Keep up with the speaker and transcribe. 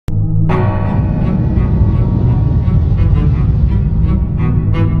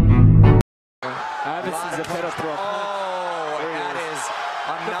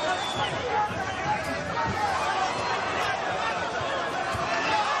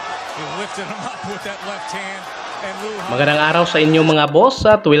Magandang araw sa inyo mga boss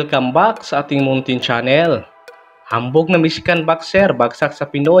at welcome back sa ating muntin channel. Hambog na Mexican boxer bagsak sa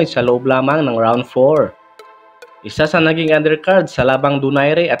Pinoy sa loob lamang ng round 4. Isa sa naging undercard sa labang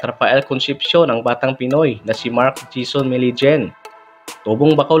Donaire at Rafael Concepcion ang batang Pinoy na si Jason Melligen.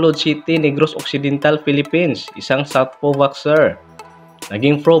 Tubong Bacolod City, Negros Occidental, Philippines, isang southpaw boxer.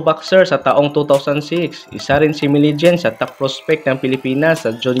 Naging pro boxer sa taong 2006, isa rin si Melligen sa top prospect ng Pilipinas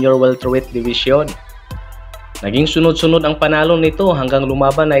sa junior welterweight division. Naging sunod-sunod ang panalo nito hanggang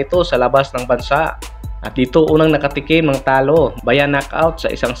lumaban na ito sa labas ng bansa. At dito unang nakatikim ng talo via knockout sa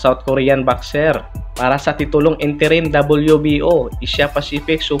isang South Korean boxer para sa titulong interim WBO Asia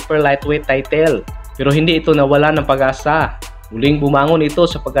Pacific Super Lightweight title. Pero hindi ito nawala ng pag-asa. Muling bumangon ito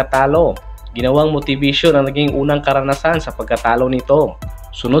sa pagkatalo. Ginawang motivation ang naging unang karanasan sa pagkatalo nito.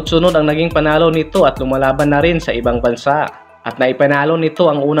 Sunod-sunod ang naging panalo nito at lumalaban na rin sa ibang bansa. At naipanalo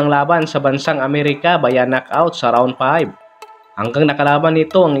nito ang unang laban sa bansang Amerika via knockout sa round 5. Hanggang nakalaban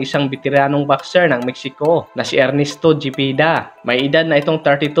nito ang isang veteranong boxer ng Mexico na si Ernesto Cepeda. May edad na itong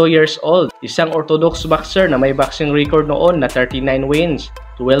 32 years old. Isang orthodox boxer na may boxing record noon na 39 wins,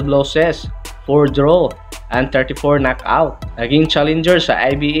 12 losses, 4 draw, and 34 knockout. Naging challenger sa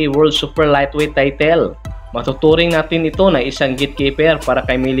IBA World Super Lightweight title. Matuturing natin ito na isang gatekeeper para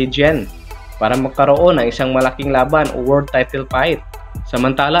kay Melligen para magkaroon ng isang malaking laban o world title fight.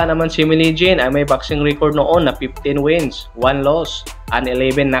 Samantala naman si Melligen ay may boxing record noon na 15 wins, 1 loss, and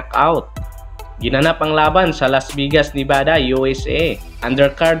 11 knockout. Ginanap ang laban sa Las Vegas, Nevada, USA.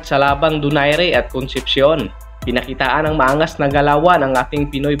 Undercard sa labang Donaire at Concepcion. Pinakitaan ang maangas na galawan ng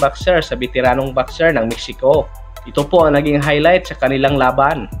ating Pinoy boxer sa veteranong boxer ng Mexico. Ito po ang naging highlight sa kanilang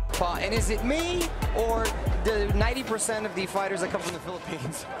laban. And is it me or the 90% of the fighters that come from the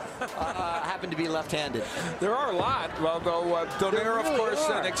Philippines happen to be left-handed? There are a lot. Well, though Donaire, of course,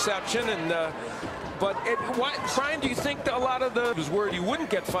 an exception, and but Brian, do you think that a lot of the was worried you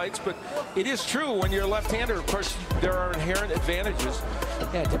wouldn't get fights? But it is true when you're a left-hander. Of course, there are inherent advantages.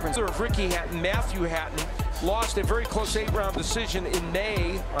 Yeah, different. Of Ricky Hatton, Matthew Hatton lost a very close 8-round decision in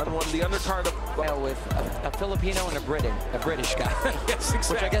May on one of the undercard of with a Filipino and a British guy. Yes,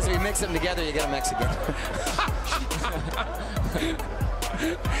 exactly. Which I guess if you mix them together, you get a Mexican.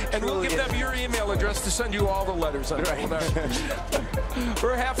 And we'll give them your email address to send you all the letters. Right.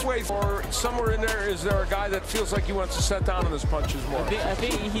 We're halfway, or somewhere in there. Is there a guy that feels like he wants to set down on his punches more? I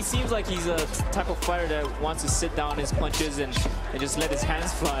think he seems like he's a type of fighter that wants to sit down his punches and just let his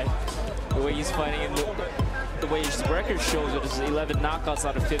hands fly. The way he's fighting and the way his record shows it is 11 knockouts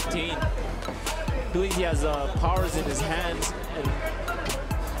out of 15. I believe he has powers in his hands. And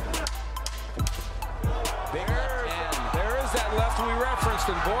there is that left we referenced,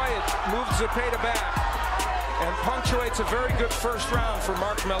 and boy, it moves Cepeda back and punctuates a very good first round for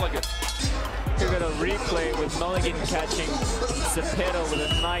Mark Melligen. You're going to replay with Melligen catching Cepeda with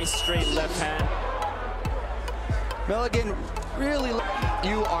a nice straight left hand. Melligen, really,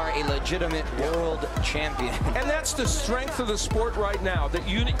 you are a legitimate world champion. And that's the strength of the sport right now, that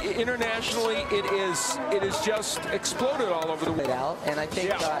internationally it is just exploded all over the world. And I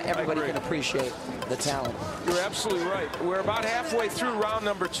think everybody can appreciate the talent. You're absolutely right. We're about halfway through round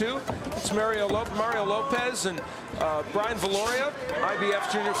number 2. It's Mario Lopez and Brian Valoria,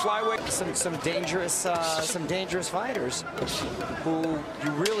 IBF Junior Flyweight. Some dangerous fighters who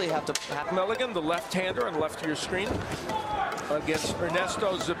you really have to. Melligen, the left-hander, on left of your screen, against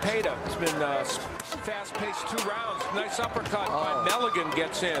Ernesto Cepeda. It's been fast-paced 2 rounds. Nice uppercut by Melligen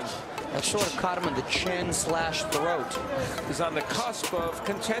gets in. That sort of caught him in the chin/throat. He's on the cusp of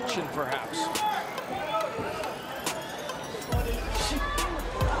contention, perhaps.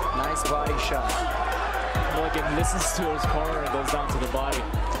 Nice body shot. Melligen listens to his corner and goes down to the body.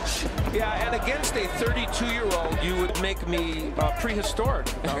 Yeah, and against a 32-year-old, you would make me prehistoric.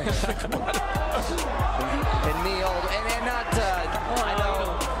 And me old, and not. I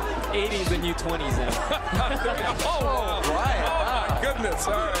know. 80s the new 20s now. Oh, Brian. Oh my goodness!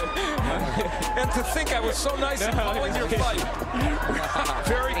 All right. And to think I was so nice in calling your fight.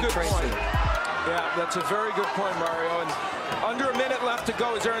 Very good point. Yeah, that's a very good point, Mario. And under a minute left to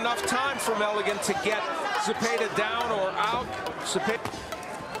go. Is there enough time for Melligen to get Cepeda down or out?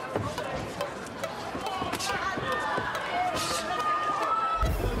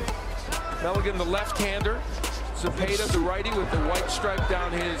 Melligen, the left-hander. Cepeda, the righty, with the white stripe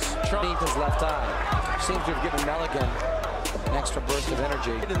down his trunk. His left eye. Seems to have given Melligen an extra burst of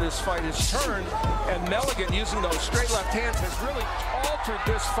energy. In this fight has turned, and Melligen, using those straight left hands, has really altered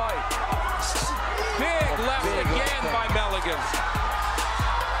this fight. Big left again by Melligen.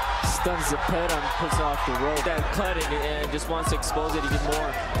 Stuns Cepeda and puts off the rope. That cut and just wants to expose it even more.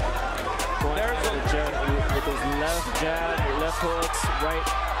 going after Jed with those left jab, left hooks, right.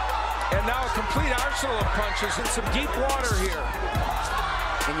 And now a complete arsenal of punches in some deep water here.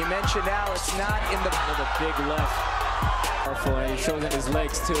 And you mentioned now it's not in the big left. Powerful, and he shows in his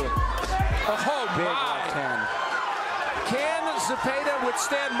legs too. Oh, big my. left hand. Can Zepeda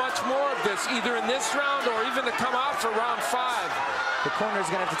withstand much more of this, either in this round or even to come out for round 5? The corner is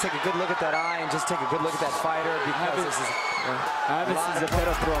going to have to take a good look at that eye and just take a good look at that fighter because this is. I haven't seen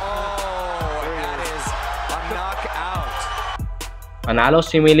Zepeda throw. Oh, that is a knockout. Panalo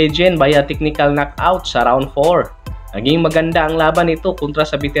si Melligen via technical knockout sa round 4. Naging maganda ang laban nito kontra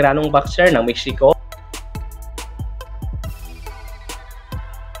sa veteranong boxer ng Mexico.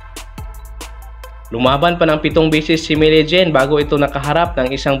 Lumaban pa ng 7 beses si Melligen bago ito nakaharap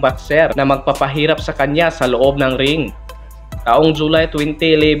ng isang boxer na magpapahirap sa kanya sa loob ng ring. Taong July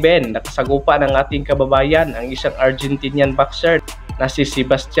 2011, nakasagupa ng ating kababayan ang isang Argentinian boxer na si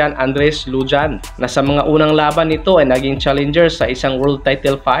Sebastian Andres Lujan na sa mga unang laban nito ay naging challenger sa isang world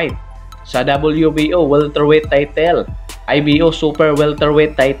title fight sa WBO welterweight title, IBO super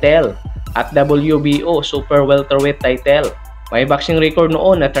welterweight title at WBO super welterweight title. May boxing record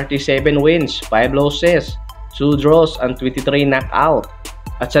noon na 37 wins, 5 losses, 2 draws and 23 knockout.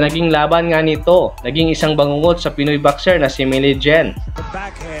 At sa naging laban nga nito, naging isang bangungot sa Pinoy boxer na si Melligen. The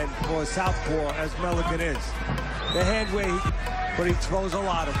backhand for southpaw as Melligen is. The hand way, but he throws a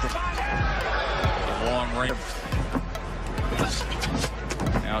lot of them. Long range.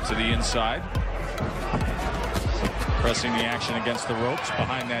 Now to the inside. Pressing the action against the ropes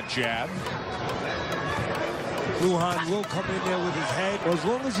behind that jab. Lujan will come in there with his head. As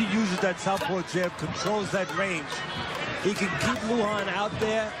long as he uses that southpaw jab, controls that range, he can keep Lujan out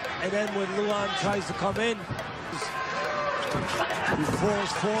there, and then when Lujan tries to come in, he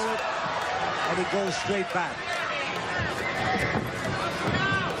falls forward, and he goes straight back.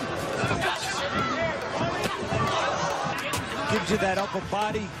 Gives you that upper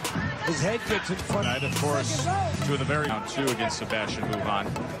body. His head gets in front. Tonight, of course, to the very round 2 against Sebastian Lujan.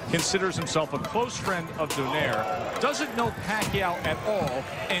 Considers himself a close friend of Donaire. Doesn't know Pacquiao at all,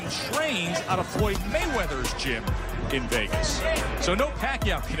 and trains out of Floyd Mayweather's gym in Vegas. So no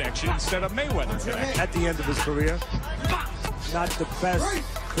Pacquiao connection instead of Mayweather connection. At the end of his career, not the best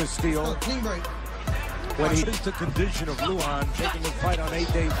Castillo. When he is the condition of Lujan, taking a fight on 8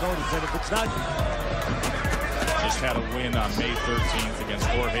 days' notice, and if it's not. Just had a win on May 13th against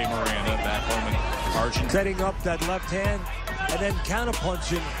Jorge Miranda back home in Argentina. Setting up that left hand and then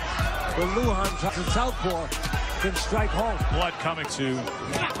counterpunching. When Lujan tries to southpaw, can strike home. Blood coming to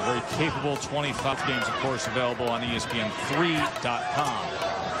very capable 25 games, of course, available on ESPN3.com.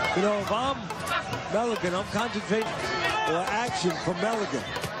 You know, if I'm Melligen, I'm concentrating or action from Melligen.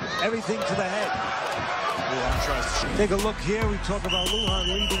 Everything to the head. Take a look here. We talk about Lujan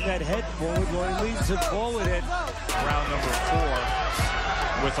leading that head forward. Well, he leads it forward and round number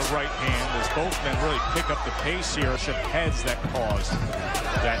 4 with the right hand as both men really pick up the pace here. Shift heads that caused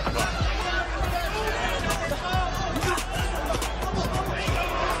that cut.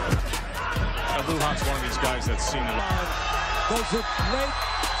 Now, Lujan's one of these guys that's seen it. Does it break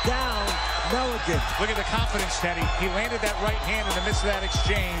down Melligen? Look at the confidence that he landed that right hand in the midst of that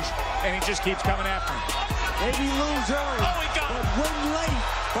exchange, and he just keeps coming after him. Maybe lose early, but win late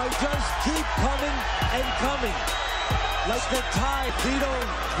by just keep coming and coming. Like the tie, Vito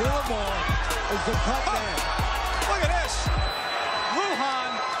Villamor is the cut man. Look at this. Lujan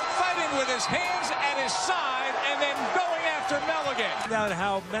fighting with his hands at his side and then going after Melligen. Find out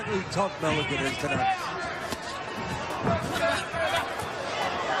how mentally tough Melligen is tonight.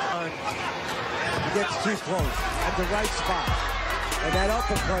 He gets too close at the right spot. And that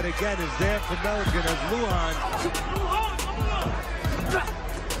uppercut again is there for Melligen as Lujan.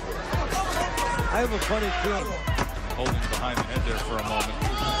 I have a funny feeling. Holding behind the head there for a moment.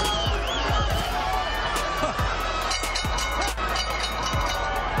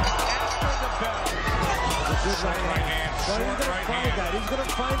 Good right hand. But he's going to find that. He's going to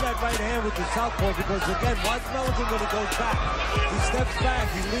find that right hand with the southpaw because again, watch Melligen when he goes back. He steps back.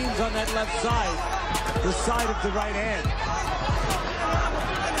 He leans on that left side, the side of the right hand.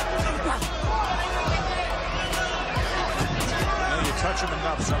 Touch him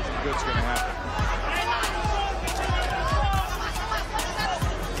enough, something good's going to happen.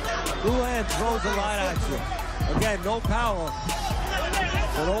 Lujan throws a lot at you. Again, no power,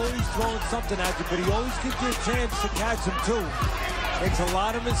 but always throwing something at you. But he always gives you a chance to catch him too. Makes a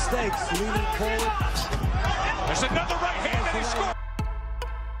lot of mistakes leaning forward. There's another right hand and he scores.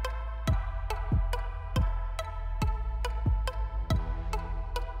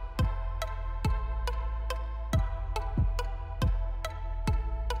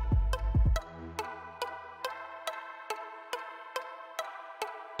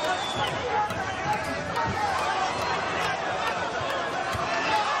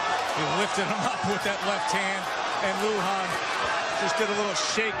 lifting him up with that left hand, and Lujan just did a little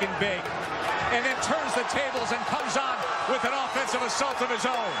shake and bake, and then turns the tables and comes on with an offensive assault of his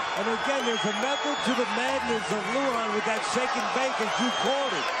own. And again, there's a method to the madness of Lujan with that shake and bake, as you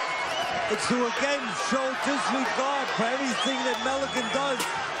called it. It's to again show disregard for everything that Melligen does,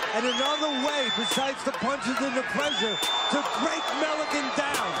 and another way besides the punches and the pressure to break Melligen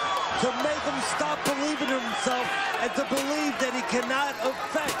down, to make him stop believing in himself and to believe that he cannot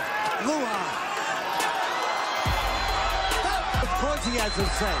affect Lujan. Of course he has a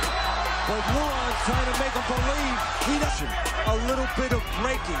say, but Lujan's trying to make him believe he doesn't. A little bit of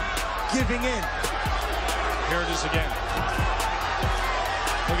breaking, giving in. Here it is again.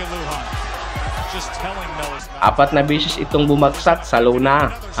 Look at Lujan. Just telling Melligen. Apat na beses itong bumagsak sa lona.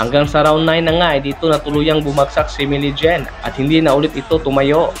 Hanggang sa round 9 na nga ay dito na tuluyang bumagsak si Melligen at hindi na ulit ito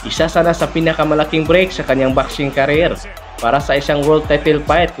tumayo. Isa sana sa pinakamalaking break sa kanyang boxing career para sa isang world title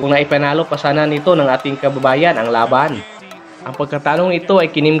fight kung naipanalo pa sana nito ng ating kababayan ang laban. Ang pagkatalong ito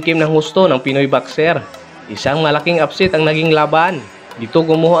ay kinimkim ng husto ng Pinoy boxer. Isang malaking upset ang naging laban. Dito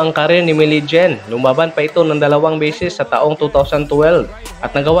gumuho ang karir ni Melligen. Lumaban pa ito ng 2 beses sa taong 2012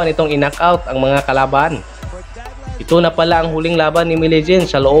 at nagawa nitong in-knockout ang mga kalaban. Ito na pala ang huling laban ni Melligen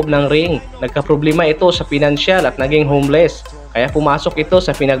sa loob ng ring. Nagkaproblema ito sa pinansyal at naging homeless, kaya pumasok ito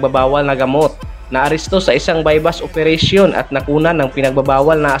sa pinagbabawal na gamot. Naaresto sa isang bypass operation at nakunan ng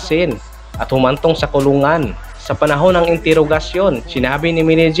pinagbabawal na asin at humantong sa kulungan. Sa panahon ng interogasyon, sinabi ni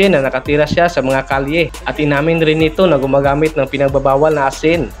Melligen na nakatira siya sa mga kalye at inamin rin nito na gumagamit ng pinagbabawal na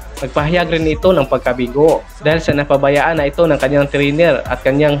asin. Nagpahayag rin ito ng pagkabigo dahil sa napabayaan na ito ng kanyang trainer at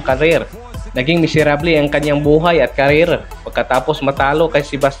kanyang karir. Naging miserable ang kanyang buhay at karir pagkatapos matalo kay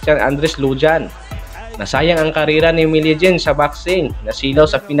Sebastian Andres Lujan. Nasayang ang karira ni Melligen sa boxing, nasilaw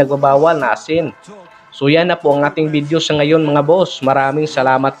sa pinagbabawal na asin. So yan na po ang ating video sa ngayon mga boss. Maraming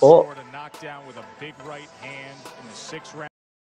salamat po. Big right hand in the 6th round.